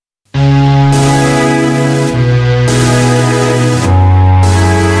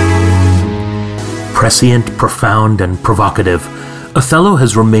Prescient, profound, and provocative, Othello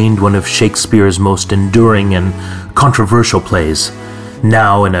has remained one of Shakespeare's most enduring and controversial plays.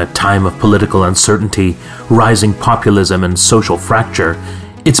 Now, in a time of political uncertainty, rising populism, and social fracture,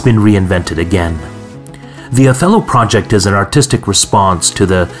 it's been reinvented again. The Othello Project is an artistic response to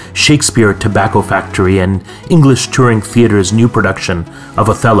the Shakespeare Tobacco Factory and English Touring Theatre's new production of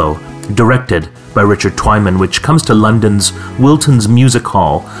Othello, directed by Richard Twyman, which comes to London's Wiltons Music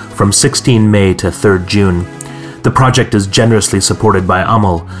Hall from 16 May to 3 June. The project is generously supported by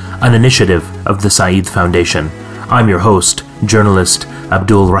Amal, an initiative of the Said Foundation. I'm your host, journalist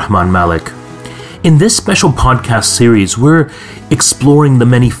Abdul-Rehman Malik. In this special podcast series, we're exploring the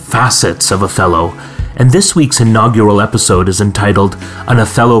many facets of Othello, and this week's inaugural episode is entitled An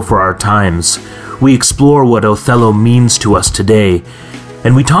Othello for Our Times. We explore what Othello means to us today,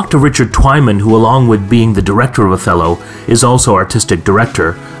 and we talk to Richard Twyman, who, along with being the director of Othello, is also artistic director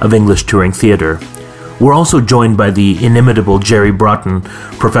of English Touring Theatre. We're also joined by the inimitable Jerry Brotton,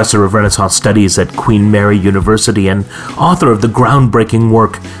 professor of Renaissance Studies at Queen Mary University and author of the groundbreaking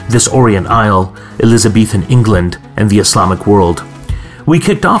work This Orient Isle, Elizabethan England and the Islamic World. We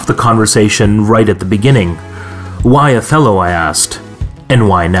kicked off the conversation right at the beginning. Why Othello, I asked, and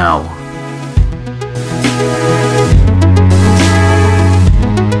why now?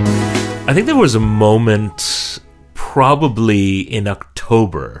 I think there was a moment, probably in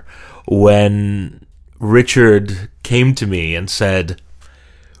October, when Richard came to me and said,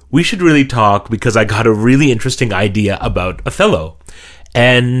 we should really talk because I got a really interesting idea about Othello.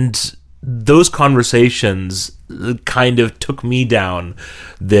 And those conversations kind of took me down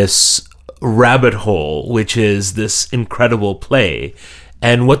this rabbit hole, which is this incredible play.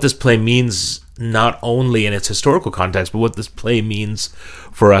 And what this play means, not only in its historical context, but what this play means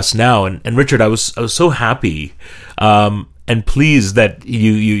for us now. And Richard, I was so happy and pleased that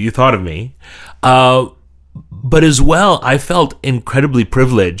you thought of me. But as well, I felt incredibly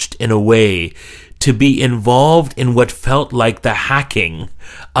privileged in a way to be involved in what felt like the hacking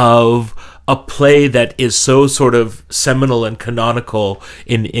of a play that is so sort of seminal and canonical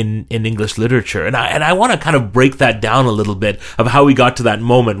in English literature. And I want to kind of break that down a little bit of how we got to that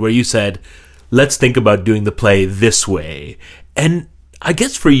moment where you said, let's think about doing the play this way. And I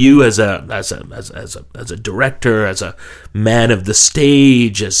guess for you as a director, as a man of the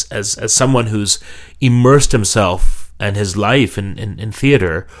stage, as someone who's immersed himself and his life in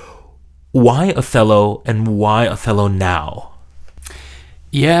theater, why Othello and why Othello now?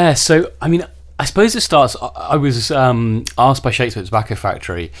 Yeah, so I mean, I suppose it starts. I was asked by Shakespeare Tobacco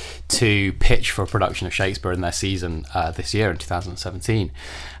Factory to pitch for a production of Shakespeare in their season this year in 2017.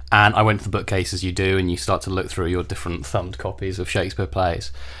 And I went to the bookcase, as you do, and you start to look through your different thumbed copies of Shakespeare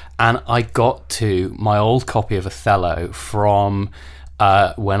plays. And I got to my old copy of Othello from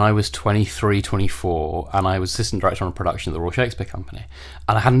when I was 23, 24, and I was assistant director on a production at the Royal Shakespeare Company.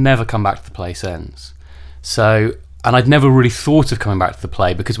 And I had never come back to the play since. And I'd never really thought of coming back to the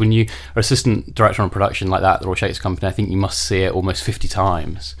play, because when you are assistant director on a production like that at the Royal Shakespeare Company, I think you must see it almost 50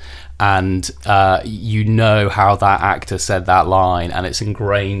 times. And you know how that actor said that line, and it's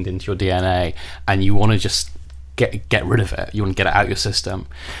ingrained into your DNA, and you want to just get rid of it. You want to get it out of your system.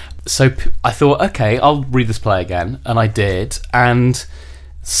 So I thought, okay, I'll read this play again, and I did, and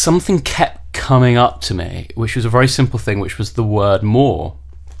something kept coming up to me, which was a very simple thing, which was the word more.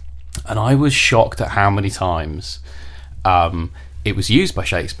 And I was shocked at how many times it was used by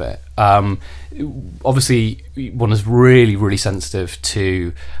Shakespeare. Obviously, one is really, really sensitive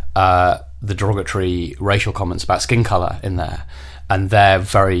to the derogatory racial comments about skin colour in there, and they're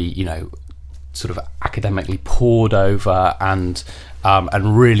very, sort of academically poured over and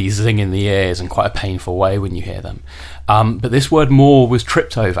really zing in the ears in quite a painful way when you hear them. But this word more was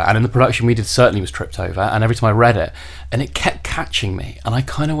tripped over, and in the production we did certainly was tripped over, and every time I read it, and it kept catching me, and I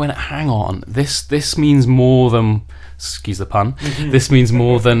kind of went, hang on, this means more than, excuse the pun, this means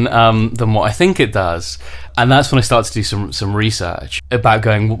more than what I think it does. And that's when I started to do some research about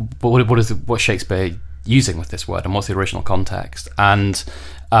going, what's Shakespeare using with this word, and what's the original context? And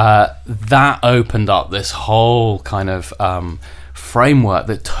that opened up this whole kind of framework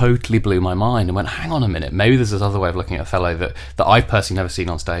that totally blew my mind, and went, hang on a minute, maybe there's this other way of looking at Othello that I've personally never seen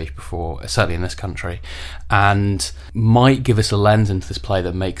on stage before, certainly in this country, and might give us a lens into this play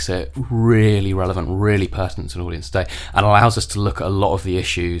that makes it really relevant, really pertinent to an audience today, and allows us to look at a lot of the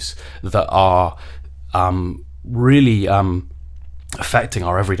issues that are really affecting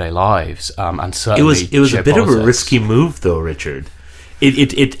our everyday lives, and certainly it was a bit politics. of a risky move, though, Richard.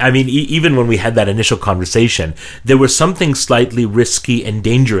 I mean, even when we had that initial conversation, there was something slightly risky and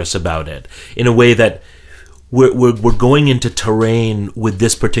dangerous about it, in a way that we're going into terrain with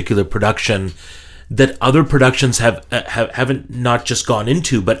this particular production that other productions haven't not just gone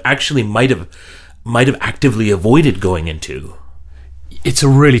into, but actually might have actively avoided going into. It's a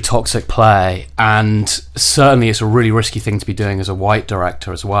really toxic play, and certainly it's a really risky thing to be doing as a white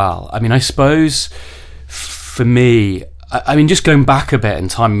director as well. I mean, I suppose for me, just going back a bit in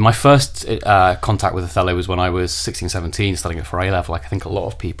time, my first contact with Othello was when I was 16, 17, studying it for A-level, like I think a lot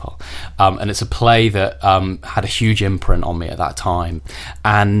of people. And it's a play that had a huge imprint on me at that time.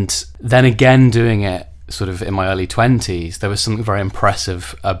 And then again, doing it sort of in my early 20s, there was something very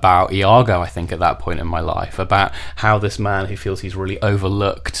impressive about Iago, I think, at that point in my life, about how this man who feels he's really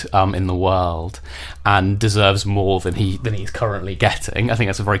overlooked in the world and deserves more than he's currently getting. I think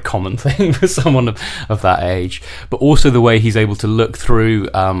that's a very common thing for someone of that age, but also the way he's able to look through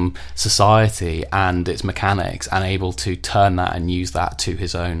society and its mechanics and able to turn that and use that to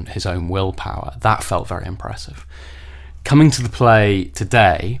his own willpower. That felt very impressive. Coming to the play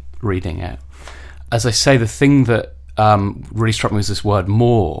today, reading it, as I say, the thing that really struck me was this word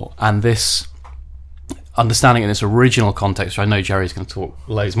 "more," and this understanding in its original context, which I know Jerry's going to talk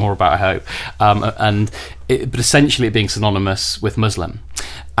loads more about, I hope, but essentially it being synonymous with Muslim.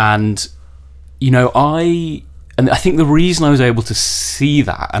 And, I think the reason I was able to see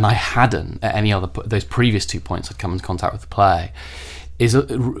that, and I hadn't at any other, those previous 2 points I'd come into contact with the play, is,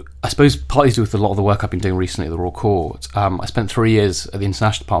 I suppose, partly to do with a lot of the work I've been doing recently at the Royal Court. I spent 3 years at the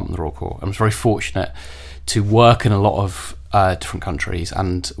International Department of the Royal Court. I was very fortunate to work in a lot of different countries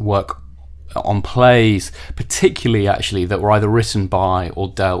and work on plays, particularly, actually, that were either written by or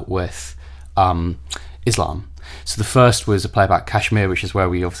dealt with Islam. So the first was a play about Kashmir, which is where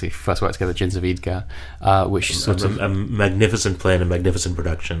we obviously first worked together, Jins of Eidgah, which sort of... A magnificent play and a magnificent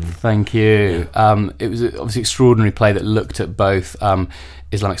production. Thank you. Yeah. It was obviously an extraordinary play that looked at both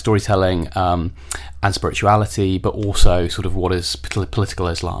Islamic storytelling and spirituality, but also sort of what is political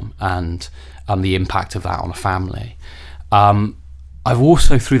Islam and the impact of that on a family. I've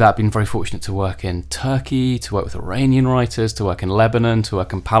also, through that, been very fortunate to work in Turkey, to work with Iranian writers, to work in Lebanon, to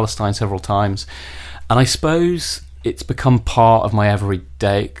work in Palestine several times. And I suppose it's become part of my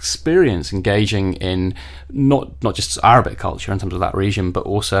everyday experience, engaging in not just Arabic culture in terms of that region, but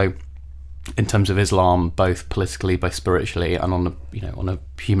also in terms of Islam, both politically, both spiritually, and on a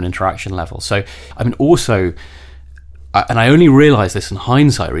human interaction level. So, also, and I only realised this in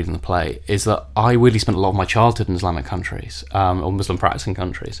hindsight reading the play, is that I really spent a lot of my childhood in Islamic countries, or Muslim practicing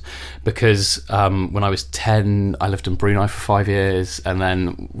countries, because when I was 10, I lived in Brunei for 5 years, and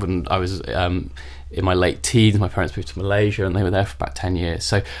then when I was in my late teens, my parents moved to Malaysia, and they were there for about 10 years.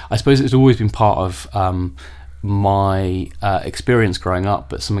 So I suppose it's always been part of my experience growing up,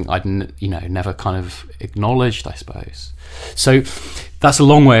 but something I'd never kind of acknowledged, I suppose. So that's a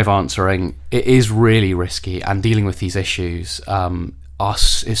long way of answering. It is really risky, and dealing with these issues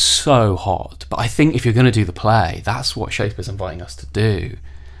is so hot. But I think if you're going to do the play, that's what Shakespeare's inviting us to do.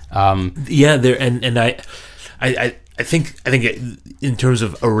 I think in terms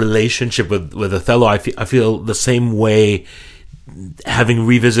of a relationship with Othello, I feel the same way, having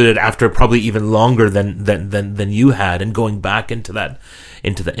revisited after probably even longer than you had, and going back into that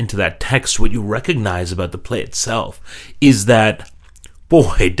text. What you recognize about the play itself is that,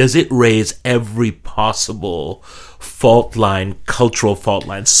 boy, does it raise every possible fault line, cultural fault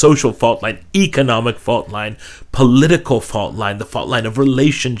line, social fault line, economic fault line, political fault line, the fault line of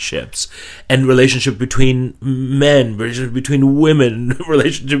relationships, and relationship between men, relationship between women,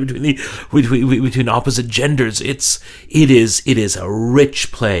 relationship between opposite genders. It is a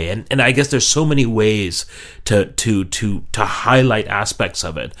rich play, and I guess there's so many ways to highlight aspects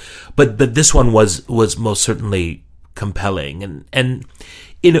of it, but this one was most certainly compelling, and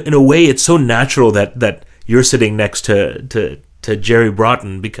in a way it's so natural that you're sitting next to Jerry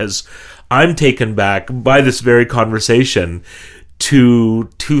Brotton, because I'm taken back by this very conversation to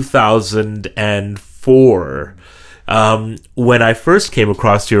 2004, when I first came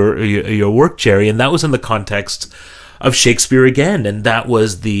across your work, Jerry, and that was in the context of Shakespeare Again, and that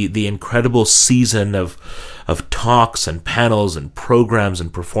was the incredible season of talks and panels and programs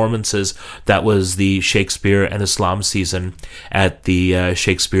and performances. That was the Shakespeare and Islam season at the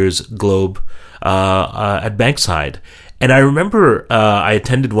Shakespeare's Globe at Bankside. And I remember I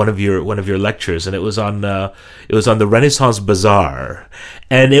attended one of your lectures, and it was on the Renaissance Bazaar,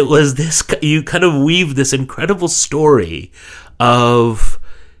 and it was this, you kind of weave this incredible story of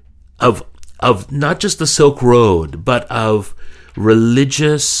not just the Silk Road, but of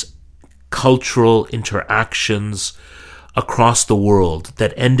religious, cultural interactions across the world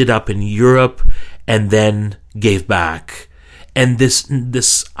that ended up in Europe and then gave back. And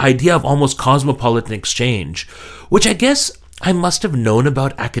this idea of almost cosmopolitan exchange, which I guess I must have known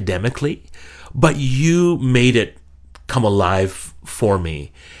about academically, but you made it come alive for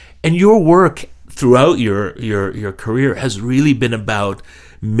me. And your work throughout your career has really been about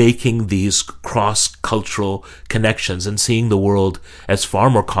making these cross-cultural connections and seeing the world as far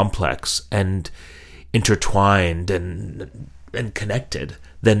more complex and intertwined and connected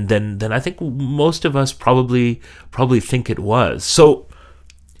than I think most of us probably think it was. So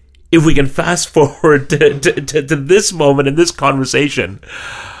if we can fast forward to this moment in this conversation,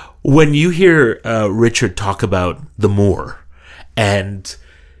 when you hear Richard talk about the Moor and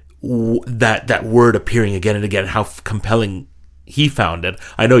that word appearing again and again, how compelling he found it.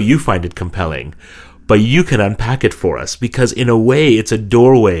 I know you find it compelling, but you can unpack it for us, because in a way it's a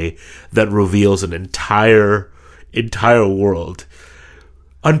doorway that reveals an entire world.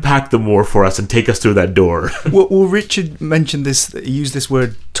 Unpack the Moor for us and take us through that door. Well, Richard mentioned this, he used this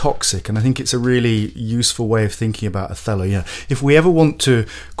word toxic, and I think it's a really useful way of thinking about Othello. Yeah, if we ever want to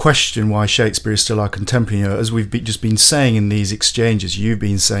question why Shakespeare is still our contemporary, as we've just been saying in these exchanges, you've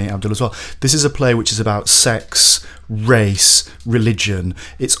been saying, Abdul, as well, this is a play which is about sex, race, religion.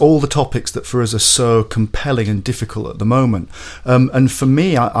 It's all the topics that for us are so compelling and difficult at the moment. And for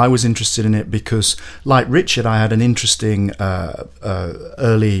me, I was interested in it because, like Richard, I had an interesting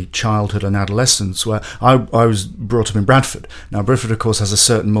early childhood and adolescence where I was brought up in Bradford. Now, Bradford, of course, has a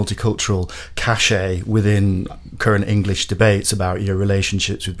certain multicultural cachet within current English debates about your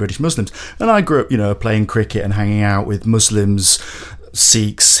relationships with British Muslims. And I grew up, playing cricket and hanging out with Muslims,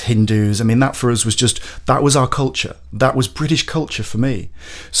 Sikhs, Hindus. I mean, that for us was that was our culture. That was British culture for me.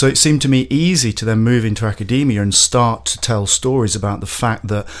 So it seemed to me easy to then move into academia and start to tell stories about the fact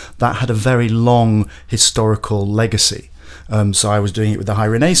that had a very long historical legacy. So I was doing it with the High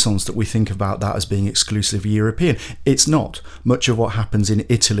Renaissance, that we think about that as being exclusively European. It's not. Much of what happens in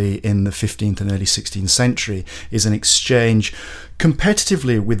Italy in the 15th and early 16th century is an exchange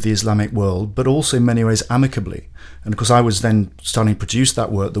competitively with the Islamic world, but also in many ways amicably. And of course, I was then starting to produce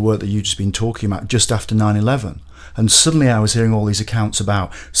that work, the work that you've just been talking about, just after 9/11. And suddenly I was hearing all these accounts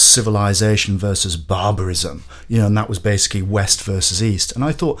about civilization versus barbarism, and that was basically West versus East. And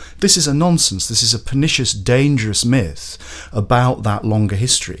I thought, this is a nonsense. This is a pernicious, dangerous myth about that longer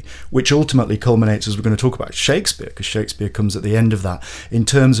history, which ultimately culminates, as we're going to talk about, Shakespeare, because Shakespeare comes at the end of that, in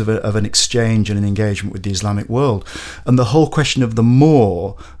terms of an exchange and an engagement with the Islamic world. And the whole question of the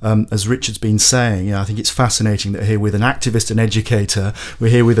Moor, as Richard's been saying, I think it's fascinating that here with an activist, an educator,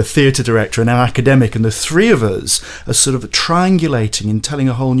 we're here with a theatre director and an academic, and the three of us are sort of triangulating and telling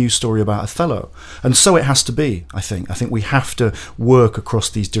a whole new story about Othello. And so it has to be, I think. I think we have to work across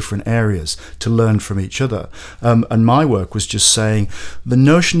these different areas to learn from each other. And my work was just saying the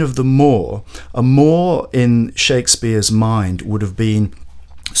notion of the Moor, a Moor in Shakespeare's mind would have been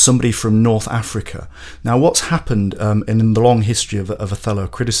somebody from North Africa. Now, what's happened in the long history of Othello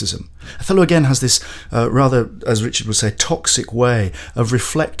criticism? Othello, again, has this rather, as Richard would say, toxic way of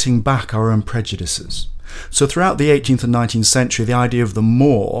reflecting back our own prejudices. So throughout the 18th and 19th century, the idea of the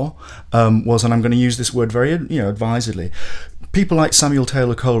Moor was, and I'm going to use this word very advisedly, people like Samuel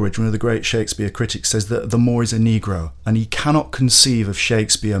Taylor Coleridge, one of the great Shakespeare critics, says that the Moor is a Negro, and he cannot conceive of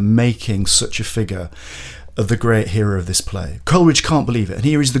Shakespeare making such a figure of the great hero of this play. Coleridge can't believe it, and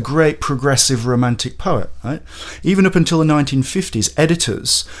here is the great progressive romantic poet. Right? Even up until the 1950s,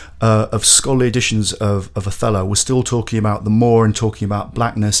 editors of scholarly editions of Othello were still talking about the Moor and talking about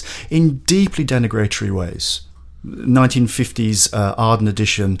blackness in deeply denigratory ways. 1950s Arden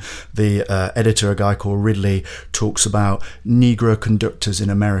edition, the editor, a guy called Ridley, talks about Negro conductors in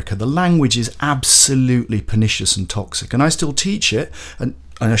America. The language is absolutely pernicious and toxic, and I still teach it, and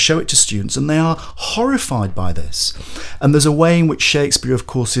I show it to students, and they are horrified by this. And there's a way in which Shakespeare, of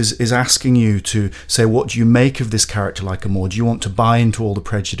course, is asking you to say, what do you make of this character like a Moor? Do you want to buy into all the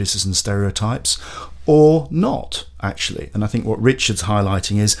prejudices and stereotypes, or not, actually? And I think what Richard's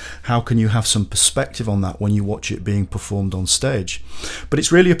highlighting is, how can you have some perspective on that when you watch it being performed on stage? But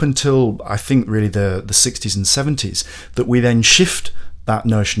it's really up until, I think, really the 60s and 70s that we then shift that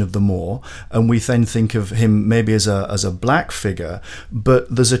notion of the Moor, and we then think of him maybe as a black figure,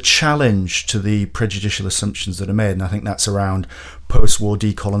 but there's a challenge to the prejudicial assumptions that are made, and I think that's around post-war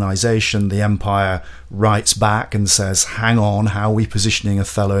decolonisation. The Empire writes back and says, hang on, how are we positioning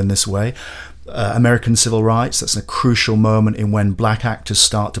Othello in this way? American civil rights, that's a crucial moment in when black actors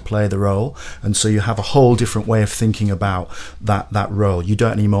start to play the role, and so you have a whole different way of thinking about that role. You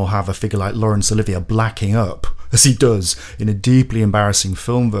don't anymore have a figure like Laurence Olivier blacking up as he does in a deeply embarrassing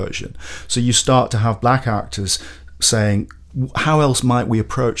film version. So you start to have black actors saying, how else might we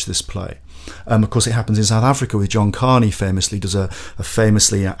approach this play? Of course, it happens in South Africa with John Carney, famously does a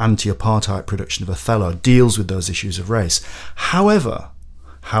famously anti-apartheid production of Othello, deals with those issues of race. However,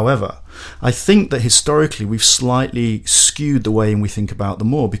 However, I think that historically we've slightly skewed the way in we think about the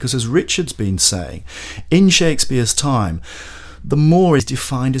Moor, because as Richard's been saying, in Shakespeare's time, the Moor is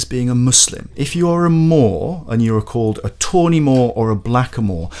defined as being a Muslim. If you are a Moor and you are called a tawny Moor or a blacker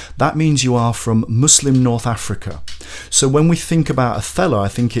Moor, that means you are from Muslim North Africa. So when we think about Othello, I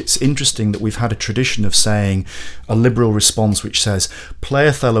think it's interesting that we've had a tradition of saying a liberal response which says, play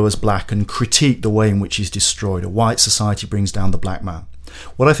Othello as black and critique the way in which he's destroyed. A white society brings down the black man.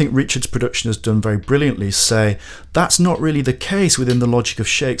 What I think Richard's production has done very brilliantly is say that's not really the case within the logic of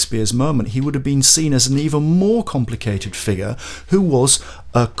Shakespeare's moment. He would have been seen as an even more complicated figure who was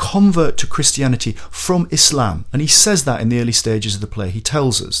a convert to Christianity from Islam. And he says that in the early stages of the play. He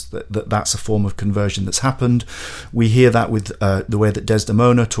tells us that that's a form of conversion that's happened. We hear that with the way that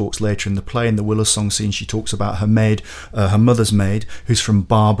Desdemona talks later in the play. In the Willow Song scene, she talks about her maid, her mother's maid, who's from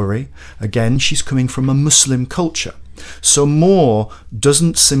Barbary. Again, she's coming from a Muslim culture. So Moor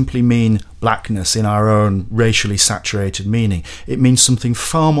doesn't simply mean blackness in our own racially saturated meaning. It means something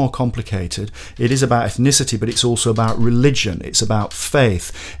far more complicated. It is about ethnicity, but it's also about religion. It's about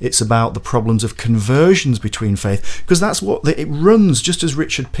faith. It's about the problems of conversions between faith, because that's what it runs, just as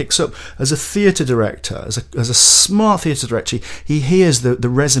Richard picks up as a theatre director, as a smart theatre director. He hears the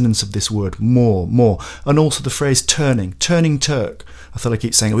resonance of this word, Moor, and also the phrase turning Turk. Othello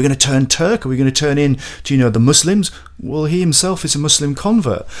keeps saying, are we going to turn Turk? Are we going to turn in to, the Muslims? Well, he himself is a Muslim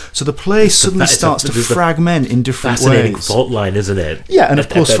convert. So the play suddenly starts to fragment in different fascinating ways. Fault line, isn't it? Yeah, and of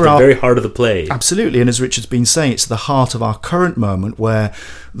course at for the our very heart of the play. Absolutely, and as Richard's been saying, it's the heart of our current moment where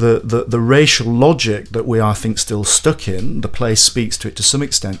the racial logic that we are, I think, still stuck in, the play speaks to it to some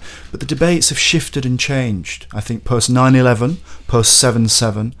extent, but the debates have shifted and changed. I think post 9/11, post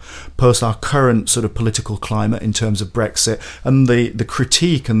 7/7, post our current sort of political climate in terms of Brexit, and the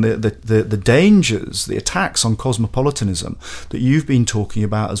critique and the dangers, the attacks on cosmopolitanism that you've been talking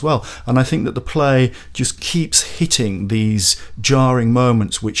about as well. And I think that the play just keeps hitting these jarring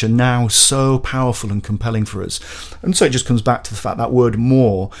moments which are now so powerful and compelling for us. And so it just comes back to the fact that word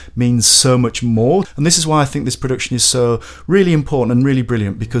more means so much more. And this is why I think this production is so really important and really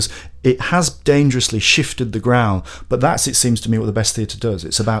brilliant, because it has dangerously shifted the ground, but that's, it seems to me, what the best theatre does.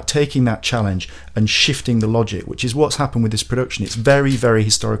 It's about taking that challenge and shifting the logic, which is what's happened with this production. It's very, very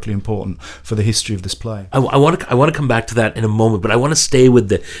historically important for the history of this play. I want to come back to that in a moment, but I want to stay with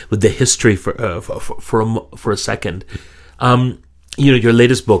the history for a second. Your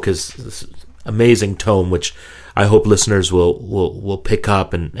latest book is this amazing tome, which I hope listeners will pick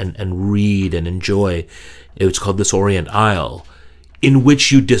up and read and enjoy. It's called This Orient Isle, in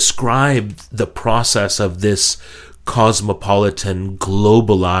which you describe the process of this cosmopolitan,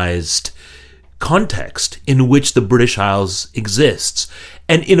 globalized context in which the British Isles exists.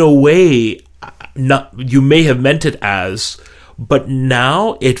 And in a way, you may have meant it as, but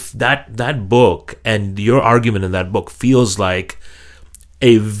now that book and your argument in that book feels like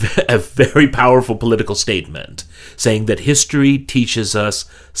a very powerful political statement, saying that history teaches us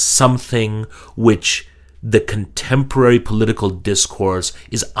something which the contemporary political discourse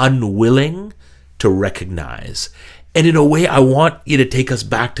is unwilling to recognize. And in a way, I want you to take us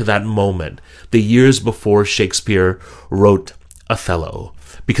back to that moment, the years before Shakespeare wrote Othello,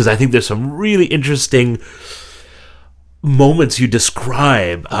 because I think there's some really interesting moments you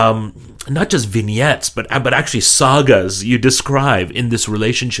describe, not just vignettes, but actually sagas you describe in this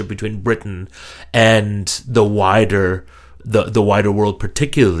relationship between Britain and the wider world,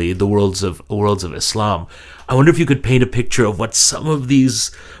 particularly the worlds of Islam. I wonder if you could paint a picture of what some of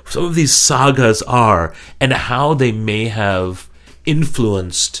these sagas are and how they may have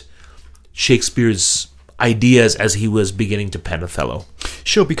influenced Shakespeare's ideas as he was beginning to pen Othello.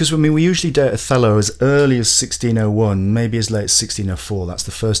 Sure, because we usually date Othello as early as 1601, maybe as late as 1604. That's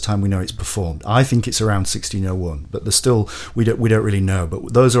the first time we know it's performed. I think it's around 1601, but there's still we don't really know.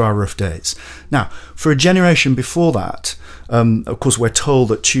 But those are our rough dates. Now, for a generation before that, of course, we're told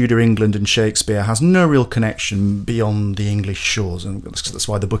that Tudor England and Shakespeare has no real connection beyond the English shores, and that's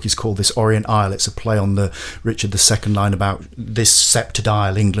why the book is called This Orient Isle. It's a play on the Richard II line about this sceptred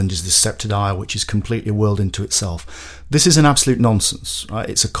isle. England is this sceptred isle, which is completely a world into itself. This is an absolute nonsense, right?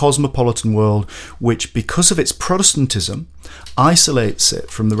 It's a cosmopolitan world which, because of its Protestantism, isolates it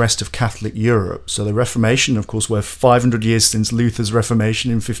from the rest of Catholic Europe. So the Reformation, of course, we're 500 years since Luther's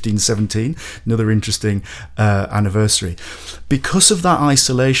Reformation in 1517, another interesting anniversary. Because of that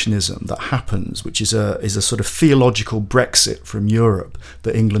isolationism that happens, which is a sort of theological Brexit from Europe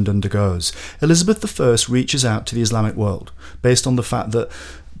that England undergoes, Elizabeth I reaches out to the Islamic world based on the fact that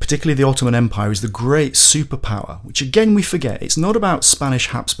particularly the Ottoman Empire, is the great superpower, which again we forget. It's not about Spanish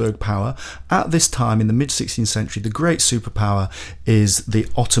Habsburg power. At this time, in the mid-16th century, the great superpower is the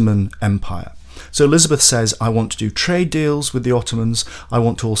Ottoman Empire. So Elizabeth says, I want to do trade deals with the Ottomans. I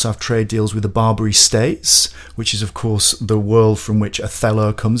want to also have trade deals with the Barbary states, which is, of course, the world from which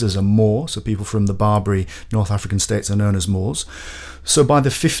Othello comes as a Moor. So people from the Barbary North African states are known as Moors. So by the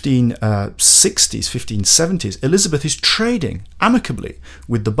 1560s, 1570s, Elizabeth is trading amicably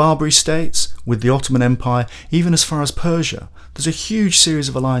with the Barbary states, with the Ottoman Empire, even as far as Persia. There's a huge series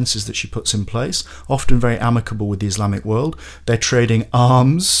of alliances that she puts in place, often very amicable with the Islamic world. They're trading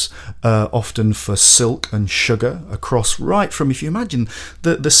arms, often for silk and sugar, across right from, if you imagine,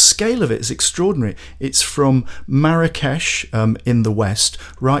 the scale of it is extraordinary. It's from Marrakesh in the west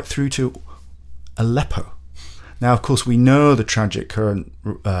right through to Aleppo. Now, of course, we know the tragic current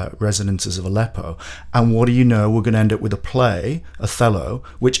resonances of Aleppo, and what do you know? We're going to end up with a play, Othello,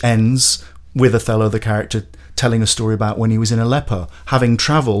 which ends with Othello, the character, telling a story about when he was in Aleppo, having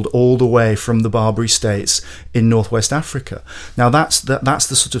travelled all the way from the Barbary states in northwest Africa. Now that's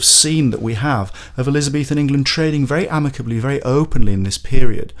the sort of scene that we have of Elizabethan England trading very amicably, very openly in this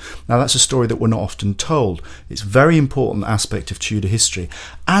period. Now that's a story that we're not often told. It's a very important aspect of Tudor history.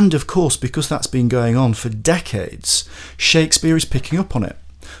 And of course, because that's been going on for decades, Shakespeare is picking up on it.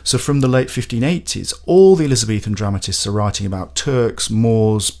 So from the late 1580s, all the Elizabethan dramatists are writing about Turks,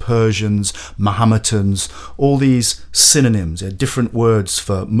 Moors, Persians, Mahometans, all these synonyms, different words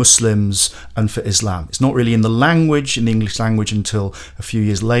for Muslims and for Islam. It's not really in the language, in the English language, until a few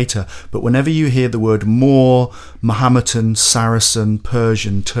years later, but whenever you hear the word Moor, Mahometan, Saracen,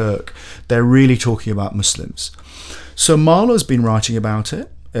 Persian, Turk, they're really talking about Muslims. So Marlowe's been writing about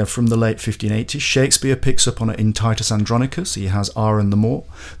it. From the late 1580s. Shakespeare picks up on it in Titus Andronicus. He has Aaron the Moor.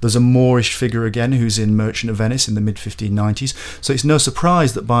 There's a Moorish figure again who's in Merchant of Venice in the mid-1590s. So it's no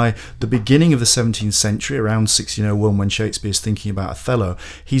surprise that by the beginning of the 17th century, around 1601, when Shakespeare's thinking about Othello,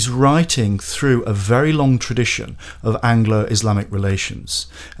 he's writing through a very long tradition of Anglo-Islamic relations.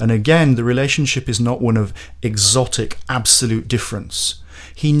 And again, the relationship is not one of exotic, absolute difference.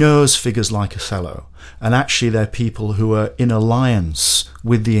 He knows figures like Othello, and actually they're people who are in alliance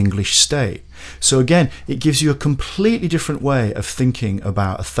with the English state. So again, it gives you a completely different way of thinking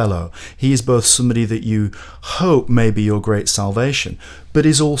about Othello. He is both somebody that you hope may be your great salvation, but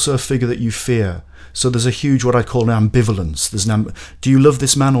is also a figure that you fear. So there's a huge, what I call an ambivalence. Do you love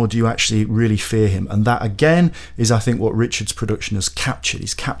this man or do you actually really fear him? And that, again, is, I think, what Richard's production has captured.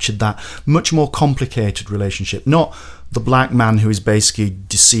 He's captured that much more complicated relationship. Not the black man who is basically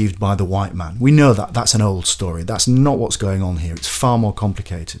deceived by the white man. We know that. That's an old story. That's not what's going on here. It's far more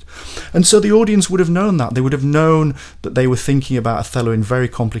complicated. And so the audience would have known that. They would have known that they were thinking about Othello in very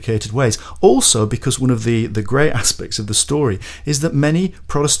complicated ways. Also, because one of the great aspects of the story is that many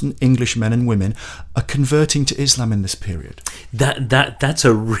Protestant English men and women are converting to Islam in this period. That's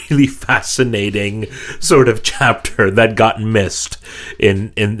a really fascinating sort of chapter that got missed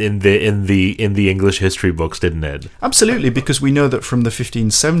in the English history books, didn't it? Absolutely, because we know that from the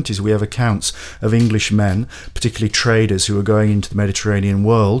 1570s we have accounts of English men, particularly traders who are going into the Mediterranean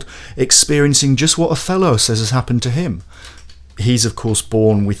world, experiencing just what Othello says has happened to him. He's, of course,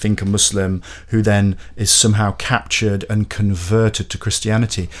 born, we think, a Muslim who then is somehow captured and converted to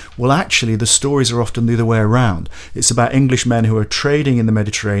Christianity. Well, actually, the stories are often the other way around. It's about English men who are trading in the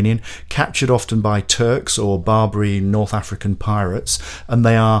Mediterranean, captured often by Turks or Barbary North African pirates, and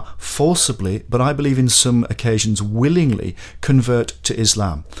they are forcibly, but I believe in some occasions willingly, convert to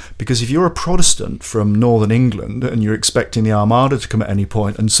Islam. Because if you're a Protestant from northern England and you're expecting the Armada to come at any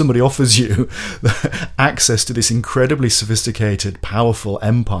point and somebody offers you access to this incredibly sophisticated, powerful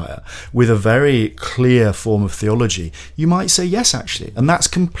empire with a very clear form of theology, you might say yes, actually. And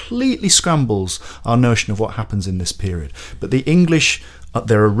that completely scrambles our notion of what happens in this period. But the English,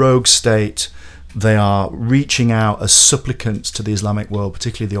 they're a rogue state. They are reaching out as supplicants to the Islamic world,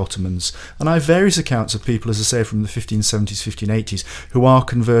 particularly the Ottomans. And I have various accounts of people, as I say, from the 1570s, 1580s, who are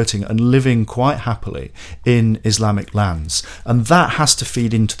converting and living quite happily in Islamic lands. And that has to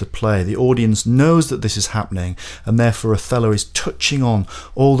feed into the play. The audience knows that this is happening, and therefore Othello is touching on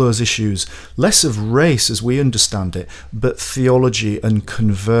all those issues, less of race as we understand it, but theology and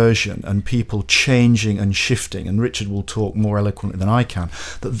conversion and people changing and shifting. And Richard will talk more eloquently than I can,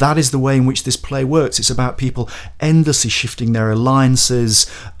 that is the way in which this play works. It's about people endlessly shifting their alliances,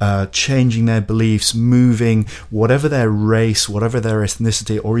 changing their beliefs, moving, whatever their race, whatever their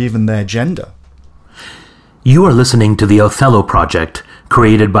ethnicity, or even their gender. You are listening to the Othello Project,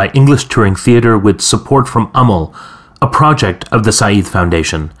 created by English Touring Theatre with support from Amal, a project of the Said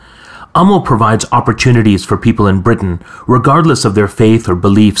Foundation. Amal provides opportunities for people in Britain, regardless of their faith or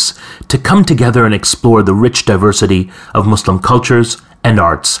beliefs, to come together and explore the rich diversity of Muslim cultures and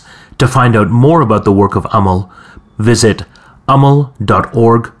arts. To find out more about the work of Amal, visit amal.org.uk.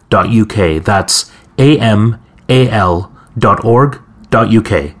 That's amal.org.uk.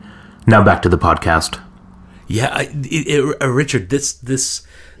 Now back to the podcast. Yeah, Richard, this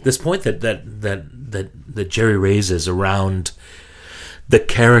point that Jerry raises around the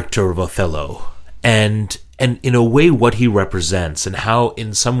character of Othello and in a way what he represents and how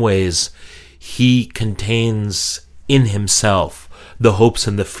in some ways he contains in himself the hopes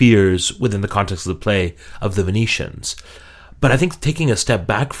and the fears within the context of the play of the Venetians. But I think taking a step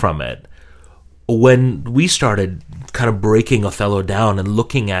back from it, when we started kind of breaking Othello down and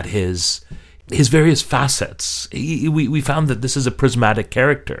looking at his various facets, we found that this is a prismatic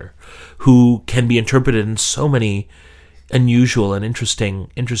character who can be interpreted in so many unusual and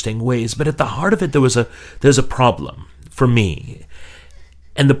interesting ways. But at the heart of it, there's a problem for me.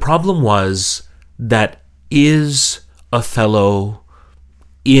 And the problem was that is Othello,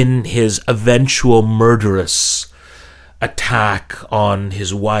 in his eventual murderous attack on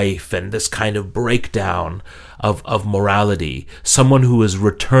his wife and this kind of breakdown of morality, someone who is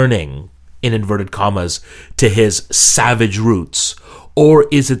returning, in inverted commas, to his savage roots? Or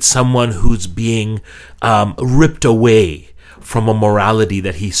is it someone who's being ripped away from a morality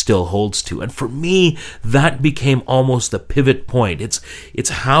that he still holds to? And for me, that became almost the pivot point. It's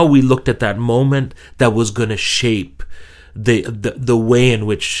how we looked at that moment that was going to shape the way in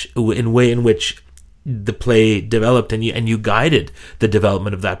which the play developed, and you guided the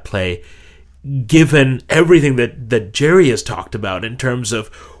development of that play, given everything that Jerry has talked about in terms of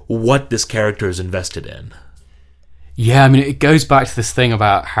what this character is invested in. Yeah, I mean, it goes back to this thing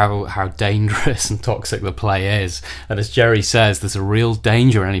about how dangerous and toxic the play is. And as Jerry says, there's a real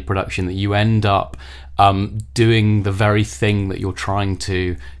danger in any production that you end up doing the very thing that you're trying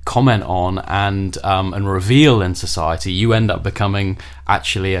to comment on and reveal in society. You end up becoming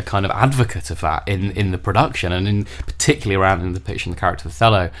actually a kind of advocate of that in the production, and in particularly around in the depiction of the character of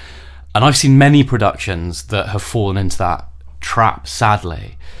Othello. And I've seen many productions that have fallen into that trap,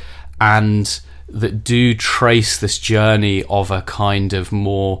 sadly, and that do trace this journey of a kind of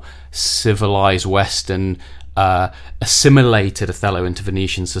more civilized Western assimilated Othello into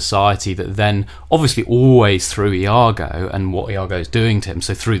Venetian society, that then obviously always through Iago and what Iago is doing to him,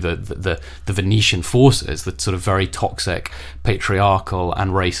 so through the Venetian forces, the sort of very toxic patriarchal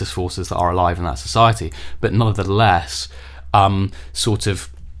and racist forces that are alive in that society, but nonetheless sort of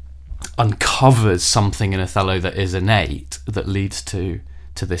uncovers something in Othello that is innate that leads to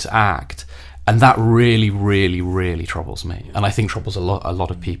this act. And that really, really, really troubles me, and I think troubles a lot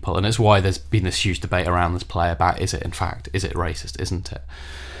of people, and it's why there's been this huge debate around this play about is it racist, isn't it?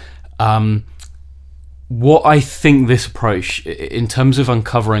 What I think this approach, in terms of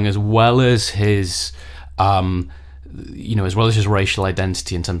uncovering as well as his, as well as his racial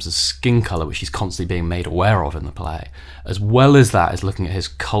identity in terms of skin colour, which he's constantly being made aware of in the play, as well as that is looking at his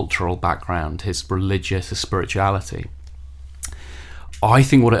cultural background, his religious, his spirituality. I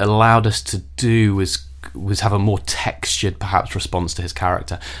think what it allowed us to do was have a more textured, perhaps, response to his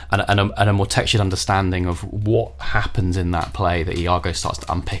character, and a more textured understanding of what happens in that play that Iago starts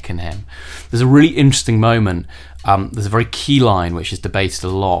to unpick in him. There's a really interesting moment. There's a very key line which is debated a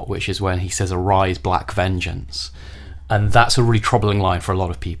lot, which is when he says, "Arise, black vengeance." And that's a really troubling line for a lot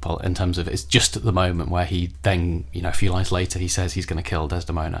of people in terms of it's just at the moment where he then, a few lines later, he says he's going to kill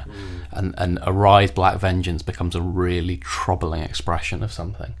Desdemona. And arise, black vengeance becomes a really troubling expression of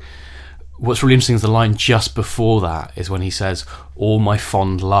something. What's really interesting is the line just before that is when he says, "All my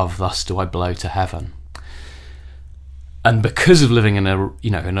fond love, thus do I blow to heaven." And because of living in a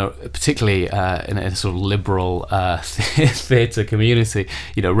particularly in a sort of liberal theatre community,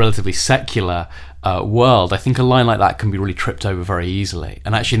 relatively secular world, I think a line like that can be really tripped over very easily.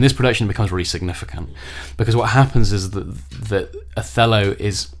 And actually, in this production, it becomes really significant because what happens is that Othello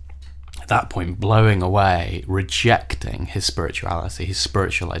is at that point blowing away, rejecting his spirituality, his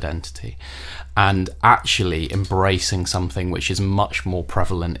spiritual identity, and actually embracing something which is much more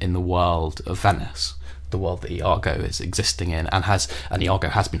prevalent in the world of Venice, the world that Iago is existing in and Iago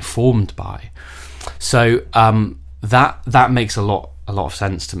has been formed by. So that makes a lot of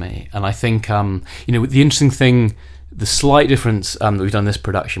sense to me. And I think the interesting thing, the slight difference that we've done in this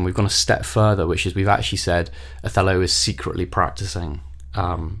production, we've gone a step further, which is we've actually said Othello is secretly practicing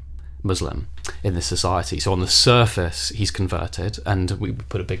Muslim in this society. So on the surface he's converted, and we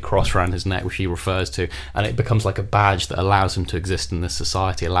put a big cross around his neck which he refers to, and it becomes like a badge that allows him to exist in this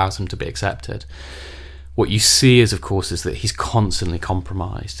society, allows him to be accepted. what you see is, of course, is that he's constantly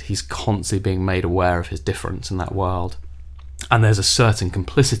compromised. He's constantly being made aware of his difference in that world. And there's a certain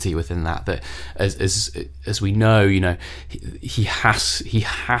complicity within that as we know, he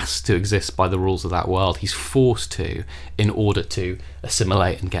has to exist by the rules of that world. He's forced to in order to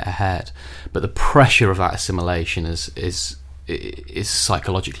assimilate and get ahead. But the pressure of that assimilation is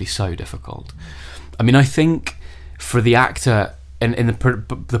psychologically so difficult. I mean, I think for the actor, in the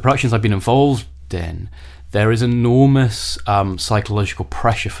productions I've been involved in, there is enormous psychological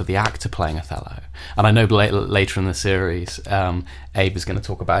pressure for the actor playing Othello. And I know later in the series, Abe is going to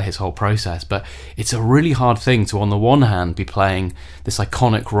talk about his whole process, but it's a really hard thing to, on the one hand, be playing this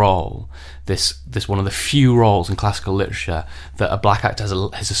iconic role, this one of the few roles in classical literature that a black actor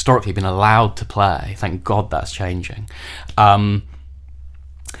has historically been allowed to play. Thank God that's changing. But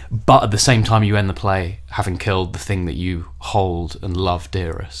at the same time, you end the play having killed the thing that you hold and love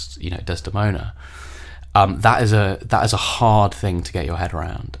dearest, Desdemona. That is a hard thing to get your head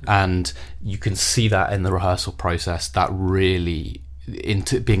around, and you can see that in the rehearsal process. That really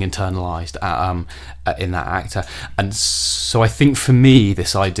being internalized in that actor. And so I think for me,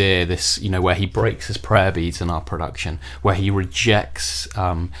 this idea, where he breaks his prayer beads in our production, where he rejects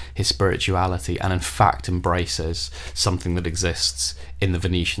his spirituality and in fact embraces something that exists in the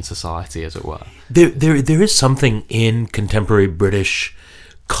Venetian society, as it were. There is something in contemporary British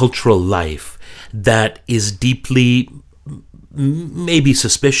cultural life that is deeply, maybe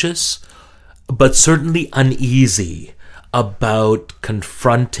suspicious, but certainly uneasy about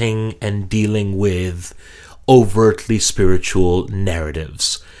confronting and dealing with overtly spiritual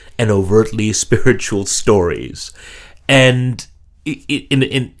narratives and overtly spiritual stories. And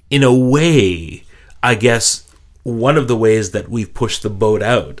in a way, I guess one of the ways that we've pushed the boat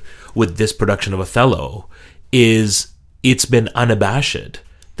out with this production of Othello is it's been unabashed.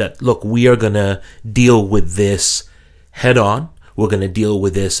 That, look, we are going to deal with this head on. We're going to deal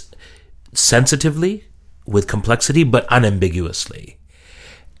with this sensitively, with complexity, but unambiguously.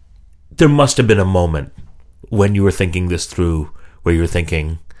 There must have been a moment when you were thinking this through, where you were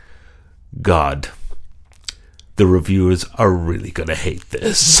thinking, God, the reviewers are really going to hate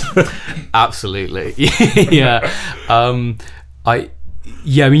this. Absolutely. Yeah.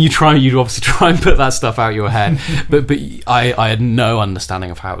 I mean, you'd obviously try and put that stuff out of your head, but I had no understanding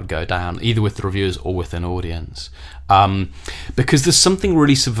of how it would go down, either with the reviewers or with an audience, because there's something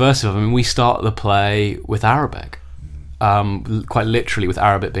really subversive. I mean, we start the play with Arabic, quite literally with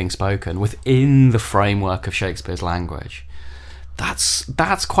Arabic being spoken within the framework of Shakespeare's language.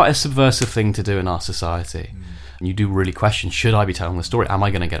 That's quite a subversive thing to do in our society. And you do really question, should I be telling the story? Am I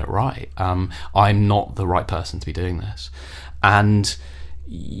going to get it right? I'm not the right person to be doing this. And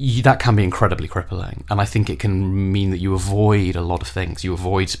that can be incredibly crippling, and I think it can mean that you avoid a lot of things. You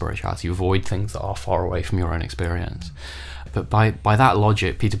avoid spirituality, you avoid things that are far away from your own experience. But by that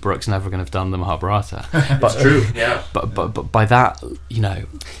logic, Peter Brook's never going to have done the Mahabharata. It's true, yeah. But by that,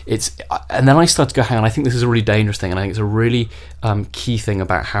 it's. And then I start to go, hang on, I think this is a really dangerous thing, and I think it's a really key thing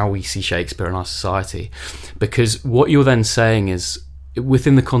about how we see Shakespeare in our society, because what you're then saying is,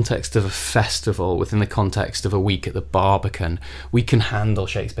 within the context of a festival, within the context of a week at the Barbican, we can handle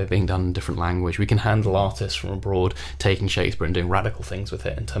Shakespeare being done in different language. We can handle artists from abroad taking Shakespeare and doing radical things with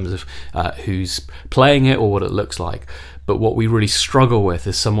it in terms of who's playing it or what it looks like. But what we really struggle with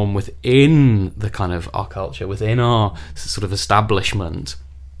is someone within the kind of our culture, within our sort of establishment,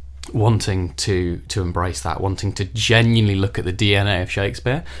 wanting to embrace that, wanting to genuinely look at the DNA of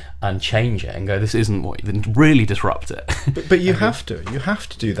Shakespeare and change it and go, this isn't what, really disrupt it. But you have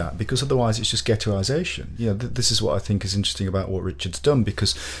to do that, because otherwise it's just ghettoization. This is what I think is interesting about what Richard's done,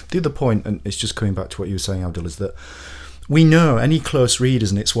 because the other point, and it's just coming back to what you were saying, Abdul, is that we know any close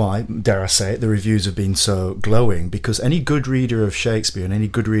readers, and it's why, dare I say it, the reviews have been so glowing, because any good reader of Shakespeare and any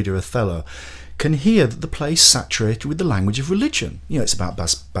good reader of Othello can hear that the play is saturated with the language of religion. It's about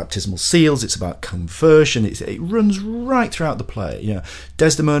baptismal seals, it's about conversion, it runs right throughout the play.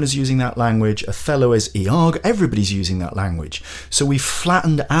 Desdemona's using that language, Othello is Iago, everybody's using that language. So we've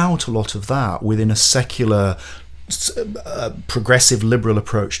flattened out a lot of that within a secular, progressive liberal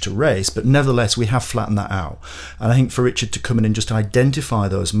approach to race, but nevertheless we have flattened that out. And I think for Richard to come in and just identify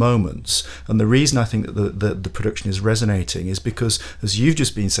those moments, and the reason I think that the production is resonating is because, as you've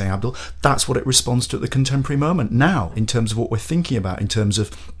just been saying, Abdul, that's what it responds to at the contemporary moment now, in terms of what we're thinking about, in terms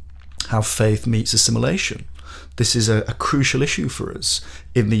of how faith meets assimilation. this is a crucial issue for us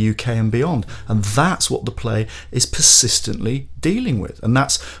in the UK and beyond. And that's what the play is persistently dealing with. And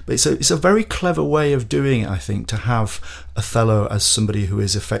it's a very clever way of doing it, I think, to have Othello as somebody who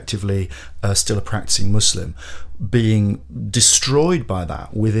is effectively still a practicing Muslim being destroyed by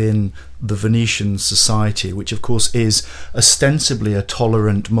that within the Venetian society, which of course is ostensibly a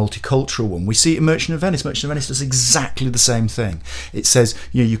tolerant, multicultural one. We see it in Merchant of Venice. Merchant of Venice does exactly the same thing. It says,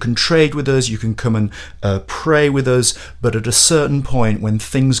 you can trade with us, you can come and pray with us, but at a certain point when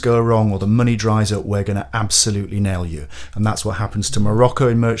things go wrong or the money dries up, we're going to absolutely nail you. And that's what happens to Morocco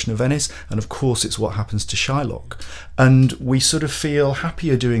in Merchant of Venice, and of course it's what happens to Shylock. And we sort of feel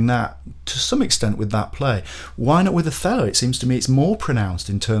happier doing that to some extent with that play. Why not with Othello? It seems to me it's more pronounced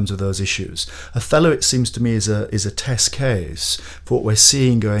in terms of those issues. Othello, it seems to me, is a test case for what we're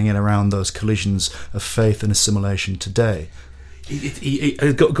seeing going in around those collisions of faith and assimilation today.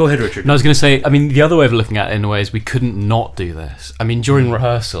 Go ahead, Richard. No, I was going to say, I mean, the other way of looking at it in a way is we couldn't not do this. I mean, during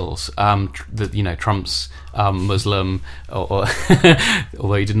rehearsals, Trump's Muslim, or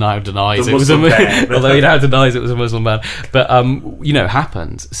although he now denies it was a man, although he now denies it was a Muslim man, but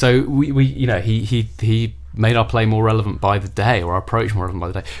happened. So he made our play more relevant by the day, or our approach more relevant by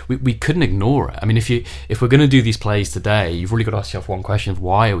the day. We couldn't ignore it. I mean, if we're going to do these plays today, you've really got to ask yourself one question of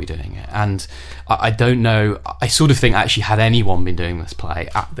why are we doing it? And I don't know. I sort of think actually, had anyone been doing this play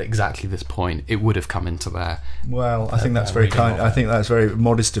at exactly this point, it would have come into their. Well, I think that's very kind. I think that's very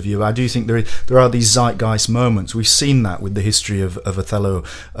modest of you. I do think there are these zeitgeist moments. We've seen that with the history of Othello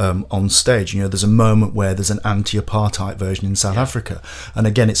on stage. There's a moment where there's an anti-apartheid version in South Africa, and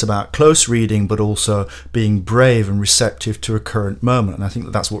again, it's about close reading, but also being brave and receptive to a current moment. And I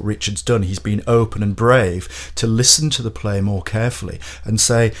think that's what Richard's done. He's been open and brave to listen to the play more carefully and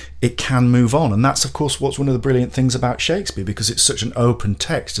say it can move on. And that's, of course, what's one of the brilliant things about Shakespeare, because it's such an open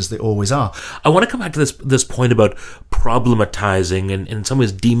text, as they always are. I want to come back to this point about problematizing and in some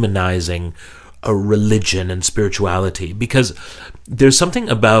ways demonizing a religion and spirituality, because there's something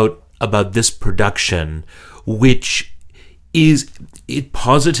about this production which it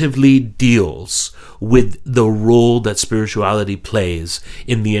positively deals with the role that spirituality plays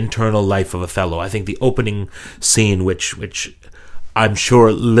in the internal life of Othello. I think the opening scene, which I'm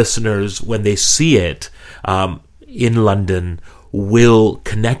sure listeners, when they see it in London, will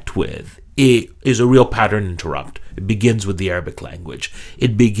connect with, it is a real pattern interrupt. It begins with the Arabic language.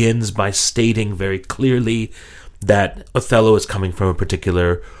 It begins by stating very clearly that Othello is coming from a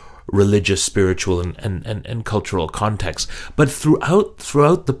particular religious, spiritual, and cultural context. But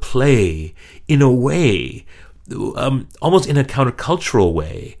throughout the play, in a way, almost in a countercultural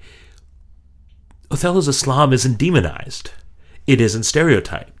way, Othello's Islam isn't demonized. It isn't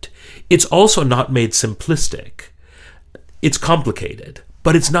stereotyped. It's also not made simplistic. It's complicated,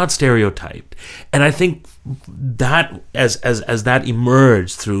 but it's not stereotyped. And I think that as that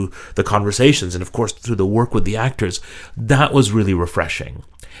emerged through the conversations and of course through the work with the actors, that was really refreshing,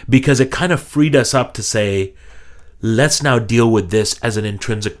 because it kind of freed us up to say, let's now deal with this as an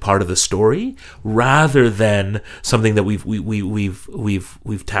intrinsic part of the story rather than something that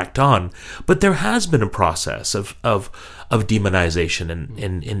we've tacked on. But there has been a process of demonization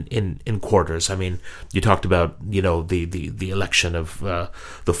in quarters. I mean, you talked about the election of the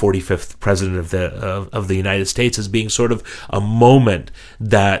 45th president of the United States as being sort of a moment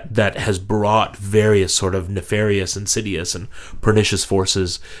that has brought various sort of nefarious, insidious, and pernicious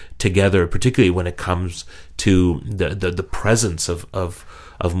forces together, particularly when it comes to the presence of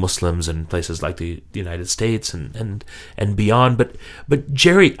Muslims in places like the United States and beyond. But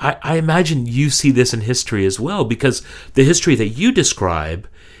Jerry, I imagine you see this in history as well, because the history that you describe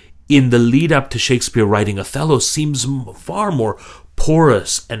in the lead up to Shakespeare writing Othello seems far more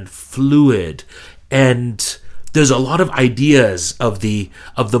porous and fluid, and there's a lot of ideas of the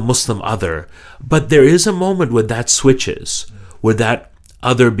Muslim other, but there is a moment where that switches, where that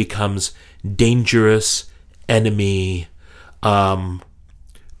other becomes dangerous, enemy,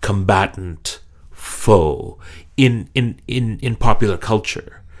 combatant, foe in popular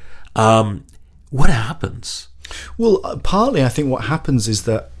culture. What happens? Well, partly I think what happens is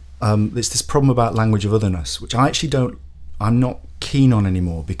that it's this problem about language of otherness, which I'm not keen on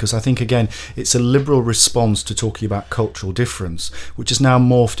anymore, because I think, again, it's a liberal response to talking about cultural difference, which has now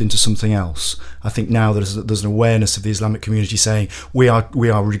morphed into something else. I think now there's an awareness of the Islamic community saying we are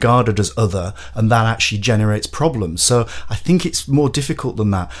regarded as other, and that actually generates problems. So I think it's more difficult than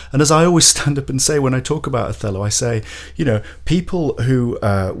that. And as I always stand up and say when I talk about Othello, I say, people who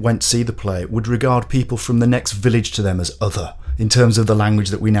went to see the play would regard people from the next village to them as other. in terms of the language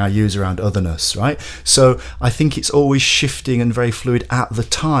that we now use around otherness, right? So I think it's always shifting and very fluid at the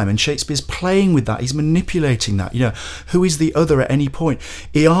time, and Shakespeare's playing with that. He's manipulating that. Who is the other at any point?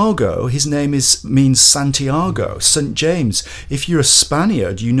 Iago, his name means Santiago, St. James. If you're a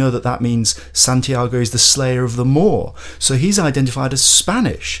Spaniard, you know that means Santiago is the slayer of the Moor. So he's identified as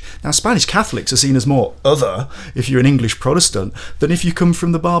Spanish. Now, Spanish Catholics are seen as more other if you're an English Protestant than if you come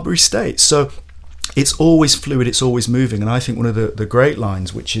from the Barbary States. So it's always fluid, it's always moving. And I think one of the great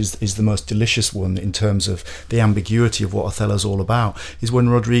lines, which is the most delicious one in terms of the ambiguity of what Othello's all about, is when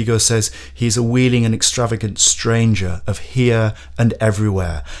Rodrigo says he's a wheeling and extravagant stranger of here and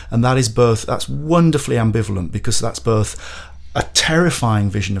everywhere. And that's wonderfully ambivalent, because that's both a terrifying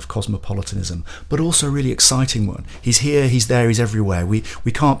vision of cosmopolitanism, but also a really exciting one. He's here, he's there, he's everywhere. We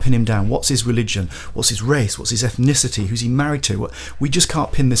can't pin him down. What's his religion? What's his race? What's his ethnicity? Who's he married to? We just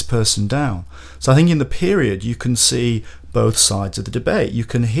can't pin this person down. So I think in the period you can see both sides of the debate. You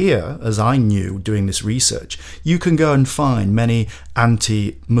can hear, as I knew doing this research, you can go and find many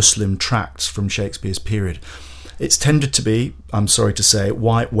anti-Muslim tracts from Shakespeare's period. It's tended to be, I'm sorry to say,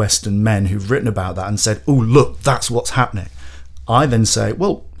 white Western men who've written about that and said, oh, look, that's what's happening. I then say,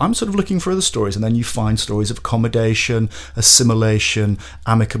 well, I'm sort of looking for other stories, and then you find stories of accommodation, assimilation,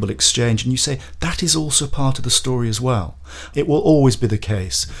 amicable exchange, and you say, that is also part of the story as well. It will always be the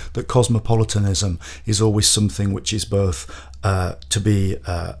case that cosmopolitanism is always something which is both to be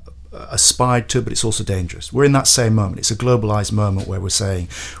aspired to, but it's also dangerous. We're in that same moment. It's a globalized moment where we're saying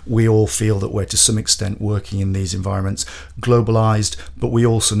we all feel that we're to some extent working in these environments globalized, but we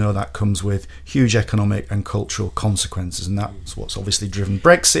also know that comes with huge economic and cultural consequences, and that's what's obviously driven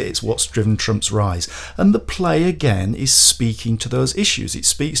Brexit. It's what's driven Trump's rise. And the play again is speaking to those issues. It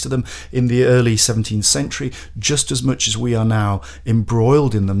speaks to them in the early 17th century just as much as we are now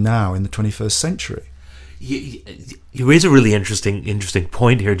embroiled in them now in the 21st century. You raise a really interesting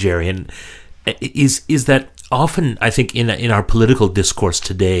point here, Jerry, and is that often, I think, in our political discourse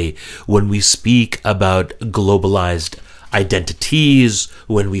today, when we speak about globalized identities,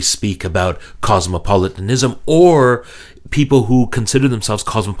 when we speak about cosmopolitanism, or people who consider themselves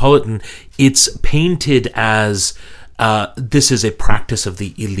cosmopolitan, it's painted as this is a practice of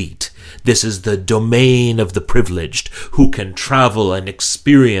the elite. This is the domain of the privileged who can travel and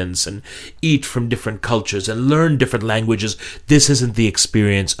experience and eat from different cultures and learn different languages. This isn't the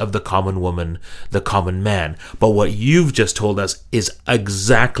experience of the common woman, the common man. But what you've just told us is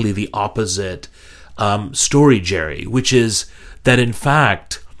exactly the opposite story, Jerry, which is that, in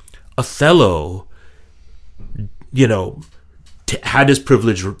fact, Othello, had his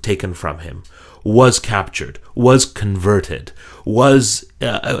privilege taken from him, was captured, was converted,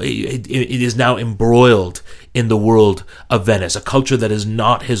 it is now embroiled in the world of Venice, a culture that is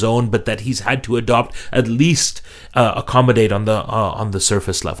not his own, but that he's had to adopt, at least accommodate on the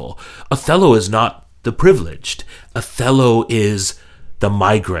surface level. Othello is not the privileged. Othello is the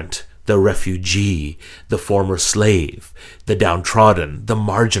migrant, the refugee, the former slave, the downtrodden, the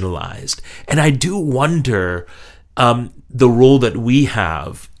marginalized. And I do wonder the role that we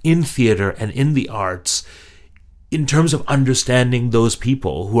have in theater and in the arts in terms of understanding those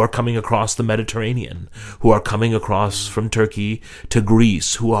people who are coming across the Mediterranean, who are coming across from Turkey to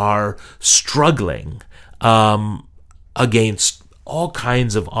Greece, who are struggling against all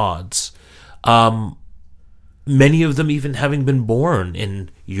kinds of odds. Many of them even having been born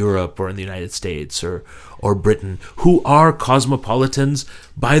in Europe or in the United States or Britain, who are cosmopolitans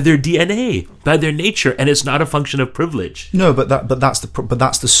by their DNA, by their nature, and it's not a function of privilege. No, but that's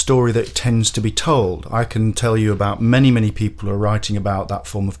the story that tends to be told. I can tell you about many people who are writing about that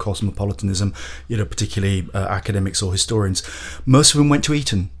form of cosmopolitanism, particularly academics or historians. Most of them went to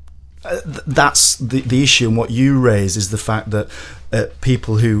Eton. That's the issue, and what you raise is the fact that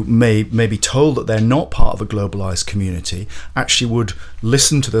people who may be told that they're not part of a globalized community actually would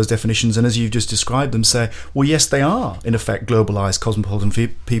listen to those definitions, and as you've just described them, say, well, yes, they are in effect globalized cosmopolitan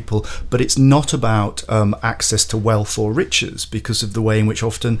people, but it's not about access to wealth or riches because of the way in which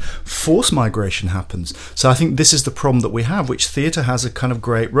often forced migration happens. So I think this is the problem that we have, which theatre has a kind of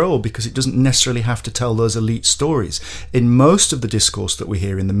great role, because it doesn't necessarily have to tell those elite stories. In most of the discourse that we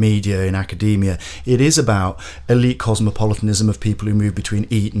hear in the media, in academia, it is about elite cosmopolitanism of people who move between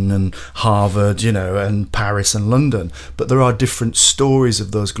Eton and Harvard, and Paris and London. But there are different stories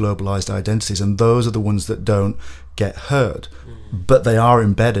of those globalized identities, and those are the ones that don't get heard. But they are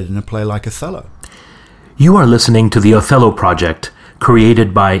embedded in a play like Othello. You are listening to the Othello Project,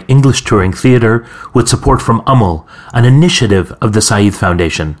 created by English Touring Theatre with support from Amal, an initiative of the Said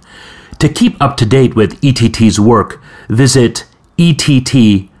Foundation. To keep up to date with ETT's work, visit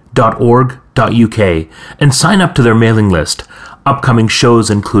ett.org.uk and sign up to their mailing list. Upcoming shows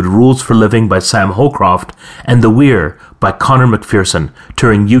include Rules for Living by Sam Holcroft and The Weir by Conor McPherson,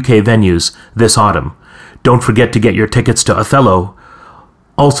 touring UK venues this autumn. Don't forget to get your tickets to Othello,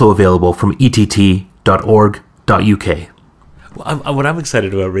 also available from ett.org.uk. What I'm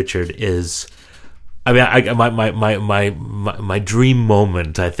excited about, Richard, is, I mean, my dream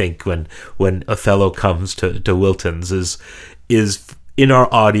moment, I think, when Othello comes to Wiltons is in our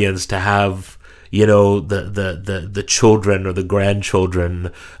audience to have, you know, the children or the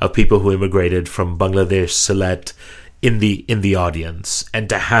grandchildren of people who immigrated from Bangladesh, Sylhet, in the audience, and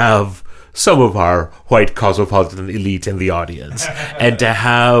to have some of our white cosmopolitan elite in the audience, and to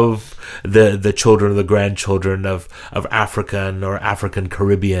have the children or the grandchildren of African or African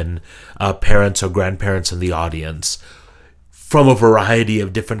Caribbean parents or grandparents in the audience, from a variety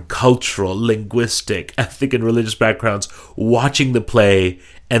of different cultural, linguistic, ethnic, and religious backgrounds, watching the play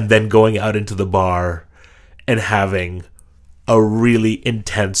and then going out into the bar and having a really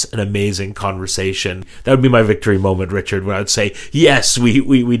intense and amazing conversation. That would be my victory moment, Richard, where I would say, yes,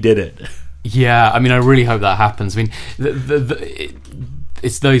 we did it. Yeah, I mean, I really hope that happens. I mean,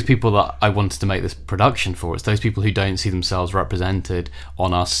 it's those people that I wanted to make this production for. It's those people who don't see themselves represented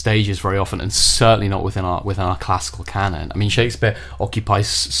on our stages very often, and certainly not within our classical canon. I mean, Shakespeare occupies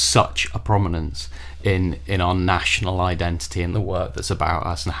such a prominence in our national identity and the work that's about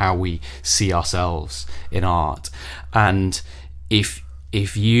us and how we see ourselves in art. And if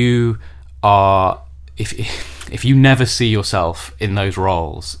you never see yourself in those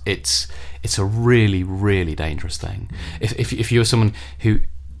roles, it's a really, really dangerous thing. If you're someone who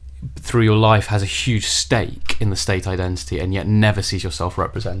through your life has a huge stake in the state identity and yet never sees yourself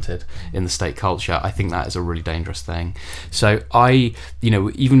represented in the state culture, I think that is a really dangerous thing. So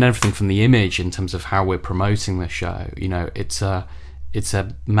even everything from the image in terms of how we're promoting the show, you know, it's a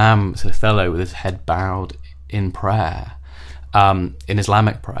man, it's Othello with his head bowed in prayer, in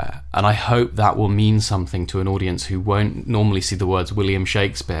Islamic prayer, and I hope that will mean something to an audience who won't normally see the words William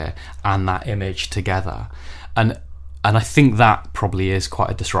Shakespeare and that image together. And I think that probably is quite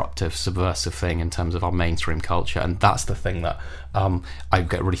a disruptive, subversive thing in terms of our mainstream culture, and that's the thing that I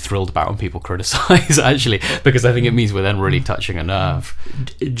get really thrilled about when people criticise, actually, because I think it means we're then really touching a nerve.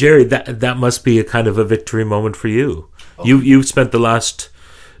 Jerry, that must be a kind of a victory moment for you. You've spent the last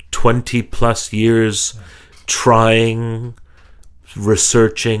 20 plus years trying,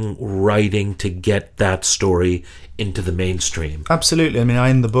 researching, writing to get that story into the mainstream. Absolutely. I mean,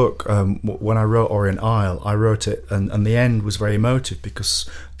 in the book, when I wrote Orient Isle, I wrote it, and the end was very emotive because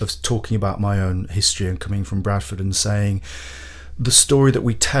of talking about my own history and coming from Bradford and saying the story that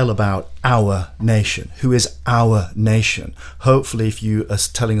we tell about our nation, who is our nation. Hopefully, if you are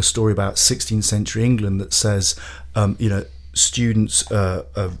telling a story about 16th century England that says, students who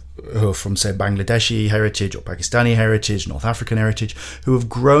are from, say, Bangladeshi heritage or Pakistani heritage, North African heritage, who have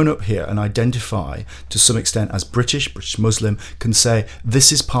grown up here and identify to some extent as British Muslim, can say,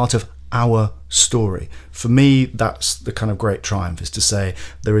 this is part of our story. For me, that's the kind of great triumph, is to say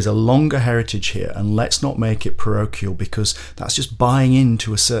there is a longer heritage here, and let's not make it parochial, because that's just buying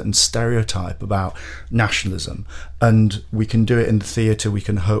into a certain stereotype about nationalism. And we can do it in the theatre, we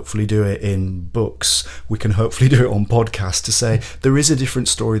can hopefully do it in books, we can hopefully do it on podcasts, to say there is a different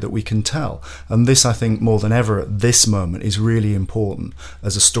story that we can tell. And this, I think, more than ever at this moment, is really important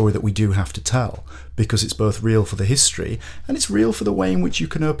as a story that we do have to tell, because it's both real for the history and it's real for the way in which you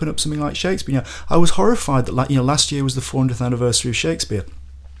can open up something like Shakespeare. I was horrified that, last year was the 400th anniversary of Shakespeare.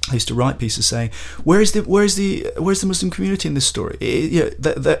 I used to write pieces saying, "Where's the Muslim community in this story?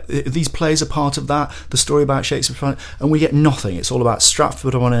 These plays are part of that. The story about Shakespeare, and we get nothing. It's all about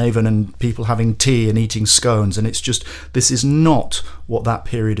Stratford-upon-Avon and people having tea and eating scones, and it's just, this is not what that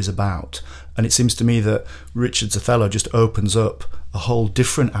period is about." And it seems to me that Richard's Othello just opens up a whole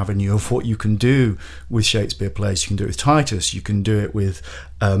different avenue of what you can do with Shakespeare plays. You can do it with Titus, you can do it with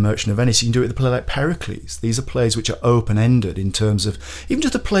Merchant of Venice, you can do it with a play like Pericles. These are plays which are open-ended in terms of even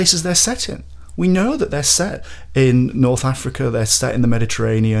just the places they're set in. We know that they're set in North Africa, they're set in the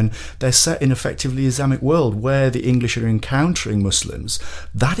Mediterranean, they're set in effectively Islamic world where the English are encountering Muslims.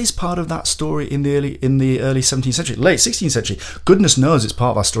 That is part of that story in the early 17th century, late 16th century. Goodness knows it's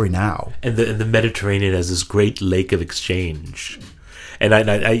part of our story now. And the Mediterranean has this great lake of exchange. And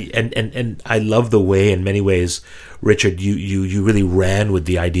I love the way, in many ways, Richard, you really ran with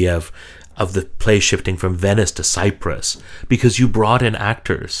the idea of the play shifting from Venice to Cyprus, because you brought in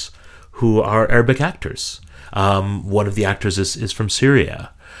actors who are Arabic actors. One of the actors is from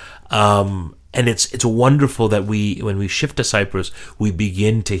Syria. And it's wonderful that when we shift to Cyprus, we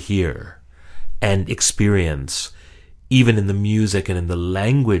begin to hear and experience, even in the music and in the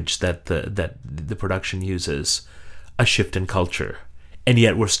language that the production uses, a shift in culture, and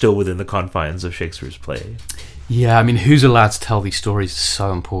yet we're still within the confines of Shakespeare's play. Yeah, I mean, who's allowed to tell these stories is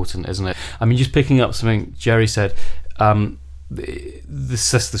so important, isn't it? I mean, just picking up something Jerry said,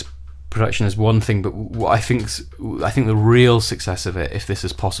 this production is one thing, but what I think the real success of it, if this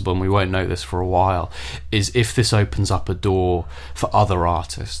is possible, and we won't know this for a while, is if this opens up a door for other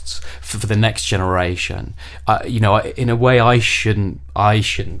artists, for the next generation. In a way, I shouldn't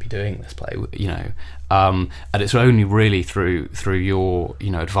be doing this play, and it's only really through your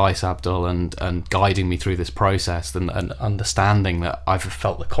advice, Abdul, and guiding me through this process and understanding that I've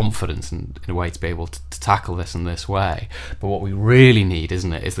felt the confidence in a way to be able to tackle this in this way. But what we really need,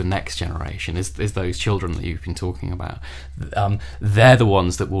 isn't it, is the next generation, is those children that you've been talking about. They're the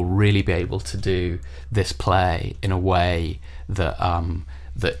ones that will really be able to do this play in a way that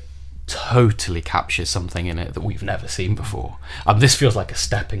that totally captures something in it that we've never seen before. This feels like a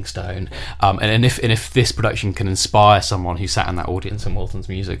stepping stone, and if this production can inspire someone who sat in that audience in Wiltons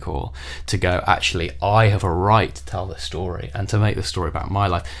Music Hall to go, actually, I have a right to tell this story and to make this story about my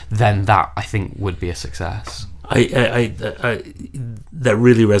life, then that, I think, would be a success. I that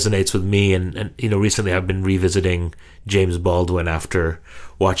really resonates with me, and recently I've been revisiting James Baldwin after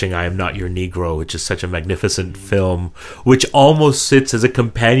watching I Am Not Your Negro, which is such a magnificent film, which almost sits as a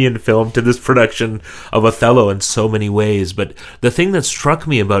companion film to this production of Othello in so many ways. But the thing that struck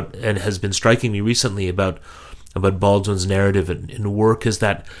me about, and has been striking me recently about Baldwin's narrative and work, is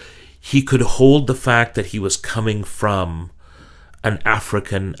that he could hold the fact that he was coming from an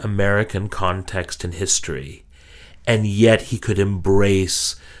African American context in history, and yet he could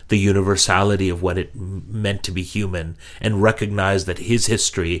embrace the universality of what it meant to be human and recognize that his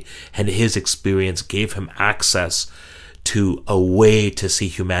history and his experience gave him access to a way to see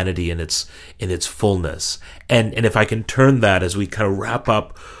humanity in its fullness. And if I can turn that, as we kind of wrap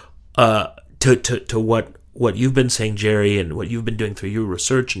up, to what you've been saying, Jerry, and what you've been doing through your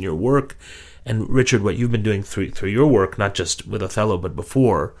research and your work, and Richard, what you've been doing through your work, not just with Othello but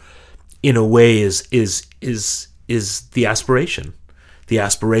before, in a way is the aspiration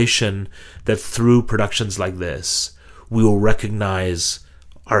that through productions like this we will recognize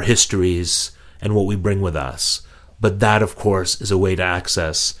our histories and what we bring with us. But that, of course, is a way to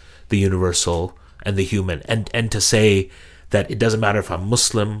access the universal and the human, and to say that it doesn't matter if I'm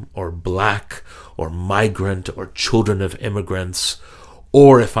Muslim or black or migrant or children of immigrants,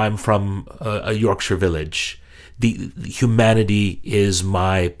 or if I'm from a Yorkshire village. The humanity is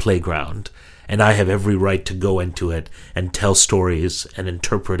my playground, and I have every right to go into it and tell stories and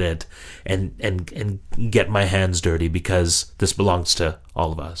interpret it and get my hands dirty, because this belongs to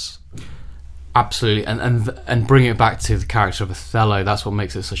all of us. Absolutely, and bringing it back to the character of Othello, that's what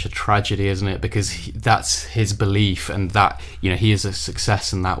makes it such a tragedy, isn't it? Because that's his belief, and that he is a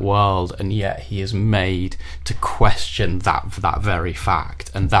success in that world, and yet he is made to question that very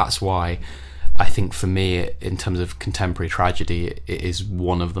fact, and that's why I think, for me, in terms of contemporary tragedy, it is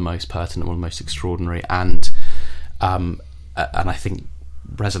one of the most pertinent, one of the most extraordinary, and I think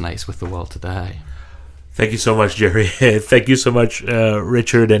resonates with the world today. Thank you so much, Jerry. Thank you so much,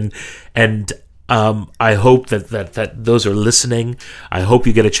 Richard, and I hope that those are listening. I hope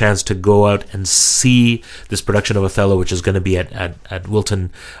you get a chance to go out and see this production of Othello, which is going to be at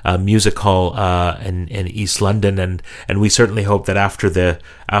Wiltons Music Hall in East London, and we certainly hope that after the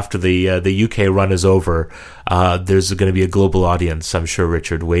UK run is over, there's going to be a global audience, I'm sure,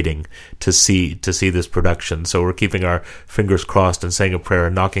 Richard, waiting to see this production. So we're keeping our fingers crossed and saying a prayer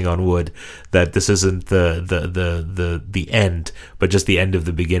and knocking on wood that this isn't the end, but just the end of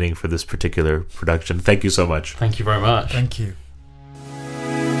the beginning for this particular production. Thank you so much. Thank you very much. Thank you.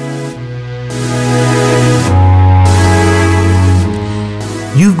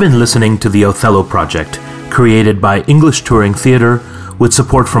 You've been listening to the Othello Project, created by English Touring Theatre with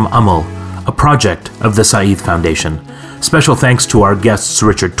support from Amal, a project of the Said Foundation. Special thanks to our guests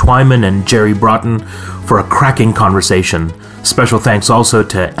Richard Twyman and Jerry Brotton for a cracking conversation. Special thanks also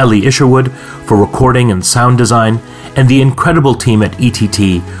to Ellie Isherwood for recording and sound design, and the incredible team at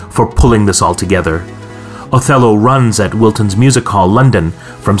ETT for pulling this all together. Othello runs at Wiltons Music Hall, London,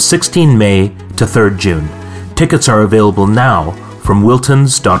 from 16 May to 3rd June. Tickets are available now from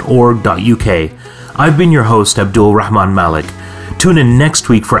wiltons.org.uk. I've been your host, Abdul-Rehman Malik. Tune in next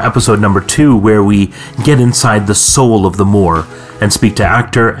week for episode number 2, where we get inside the soul of the Moor and speak to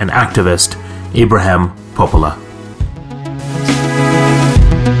actor and activist Abraham Popola.